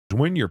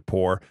When you're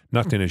poor,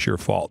 nothing is your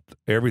fault.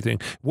 Everything.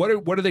 What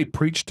do they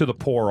preach to the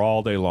poor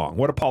all day long?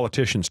 What do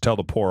politicians tell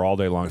the poor all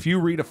day long? If you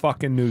read a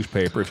fucking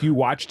newspaper, if you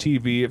watch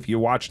TV, if you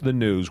watch the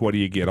news, what do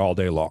you get all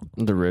day long?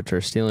 The rich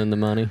are stealing the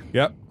money.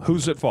 Yep.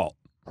 Who's at fault?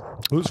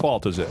 Whose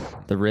fault is it?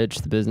 The rich,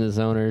 the business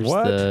owners,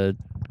 What? the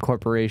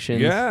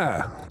corporations.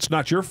 Yeah. It's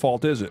not your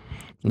fault, is it?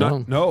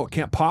 No. No, it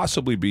can't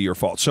possibly be your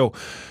fault. So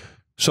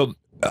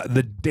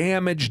the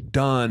damage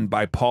done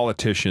by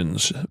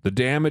politicians, the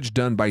damage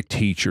done by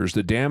teachers,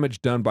 the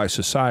damage done by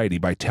society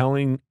by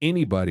telling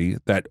anybody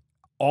that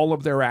all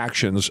of their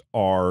actions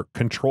are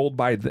controlled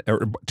by,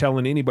 or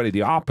telling anybody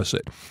the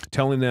opposite,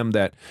 telling them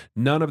that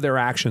none of their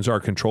actions are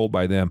controlled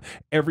by them,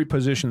 every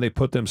position they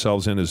put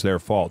themselves in is their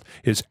fault,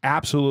 is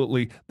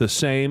absolutely the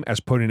same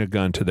as putting a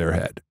gun to their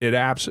head. It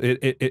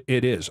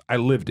is. I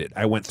lived it.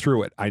 I went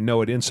through it. I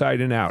know it inside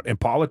and out. And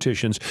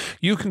politicians,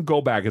 you can go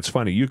back. It's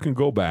funny. You can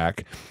go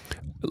back.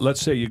 Let's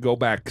say you go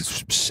back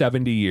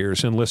 70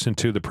 years and listen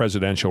to the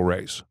presidential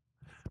race,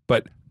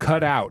 but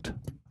cut out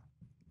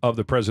of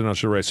the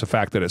presidential race the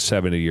fact that it's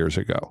 70 years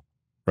ago,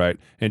 right?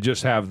 And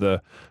just have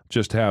the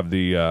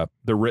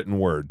written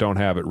word. Don't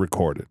have it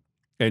recorded,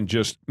 and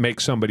just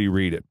make somebody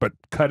read it. But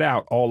cut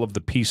out all of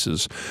the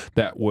pieces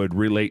that would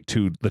relate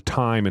to the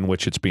time in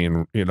which it's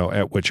being,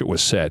 at which it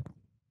was said.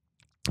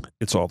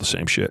 It's all the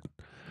same shit.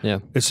 Yeah.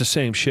 It's the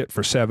same shit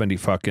for 70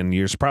 fucking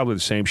years. Probably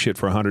the same shit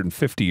for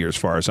 150 years, as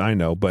far as I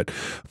know. But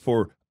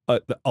for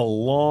a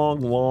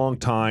long, long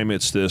time,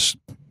 it's this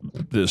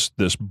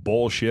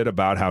bullshit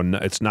about how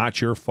it's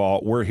not your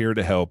fault. We're here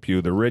to help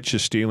you. The rich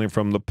is stealing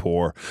from the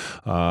poor.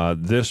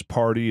 This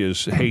party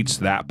hates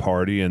that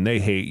party, and they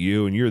hate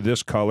you, and you're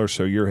this color,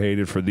 so you're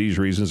hated for these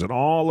reasons, and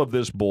all of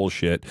this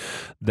bullshit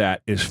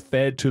that is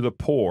fed to the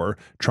poor,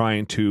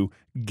 trying to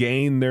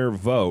gain their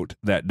vote,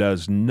 that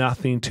does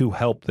nothing to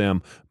help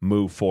them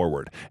move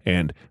forward.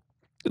 And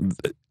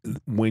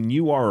when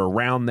you are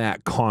around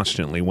that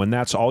constantly, when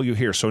that's all you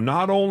hear, so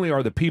not only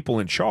are the people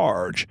in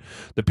charge,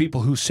 the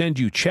people who send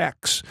you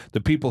checks,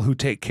 the people who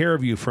take care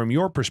of you from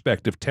your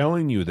perspective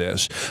telling you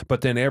this,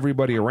 but then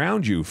everybody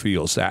around you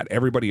feels that.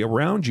 Everybody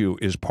around you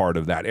is part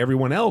of that.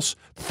 Everyone else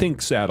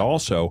thinks that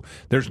also.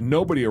 There's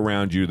nobody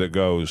around you that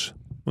goes,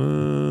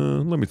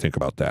 let me think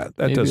about that.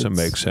 That doesn't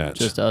make sense.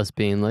 Just us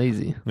being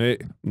lazy.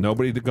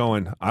 Nobody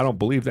going, I don't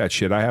believe that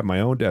shit. I have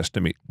my own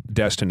destiny.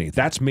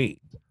 That's me.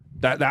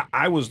 That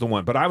I was the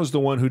one, but I was the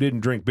one who didn't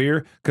drink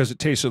beer because it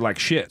tasted like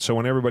shit. So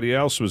when everybody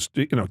else was,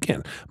 again,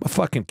 I'm a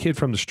fucking kid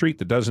from the street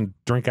that doesn't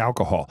drink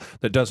alcohol,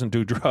 that doesn't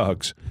do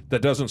drugs,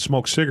 that doesn't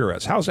smoke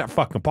cigarettes. How's that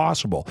fucking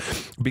possible?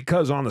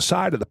 Because on the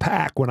side of the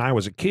pack when I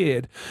was a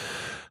kid,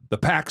 the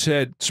pack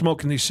said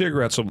smoking these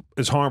cigarettes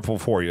is harmful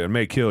for you and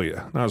may kill you.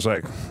 And I was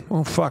like,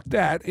 well, fuck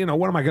that.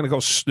 What am I going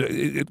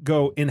to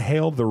go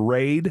inhale the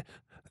Raid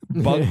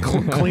bug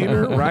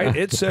cleaner, right?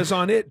 It says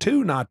on it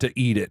too not to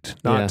eat it,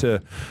 not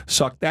to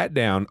suck that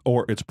down,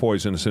 or it's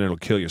poisonous and it'll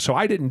kill you. So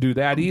I didn't do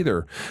that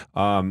either.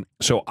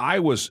 So I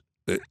was,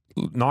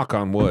 knock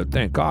on wood,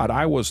 thank God,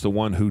 I was the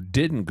one who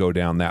didn't go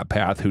down that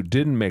path, who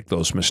didn't make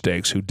those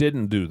mistakes, who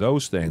didn't do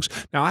those things.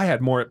 Now I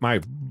had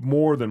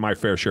more than my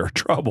fair share of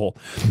trouble.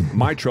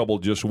 My trouble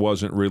just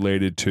wasn't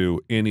related to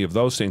any of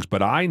those things,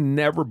 but I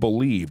never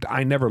believed,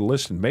 I never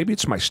listened. Maybe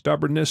it's my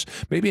stubbornness.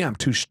 Maybe I'm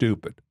too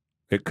stupid.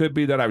 It could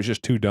be that I was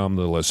just too dumb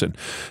to listen.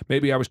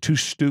 Maybe I was too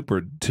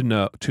stupid to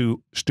know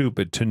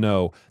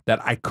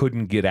that I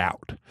couldn't get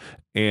out,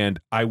 and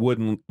I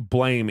wouldn't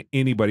blame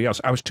anybody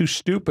else. I was too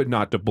stupid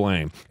not to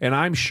blame. And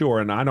I'm sure,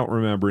 and I don't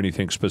remember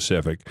anything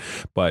specific,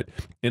 but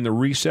in the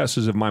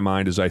recesses of my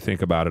mind as I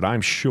think about it,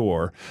 I'm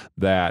sure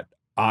that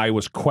I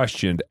was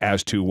questioned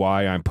as to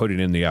why I'm putting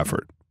in the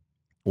effort.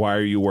 Why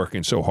are you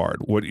working so hard?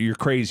 You're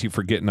crazy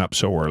for getting up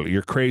so early.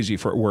 You're crazy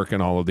for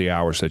working all of the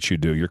hours that you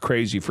do. You're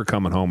crazy for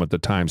coming home at the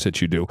times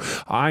that you do.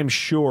 I'm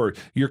sure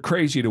you're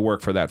crazy to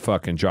work for that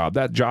fucking job.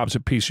 That job's a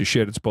piece of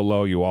shit. It's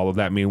below you, all of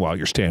that. Meanwhile,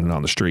 you're standing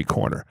on the street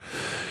corner.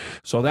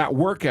 So that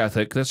work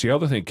ethic, that's the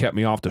other thing, kept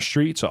me off the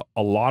streets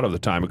a lot of the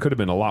time. It could have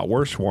been a lot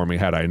worse for me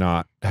had I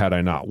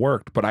not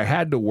worked. But I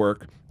had to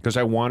work because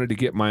I wanted to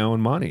get my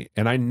own money.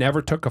 And I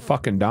never took a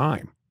fucking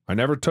dime. I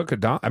never took a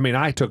dime. I mean,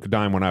 I took a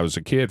dime when I was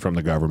a kid from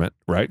the government,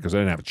 right? Because I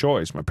didn't have a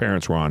choice. My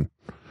parents were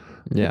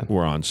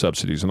on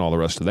subsidies and all the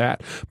rest of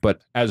that. But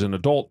as an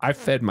adult, I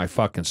fed my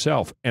fucking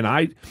self. And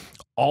I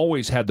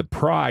always had the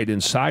pride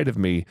inside of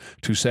me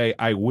to say,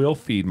 I will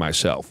feed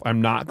myself.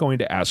 I'm not going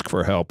to ask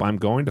for help. I'm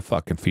going to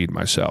fucking feed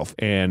myself.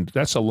 And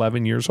that's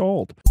 11 years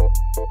old.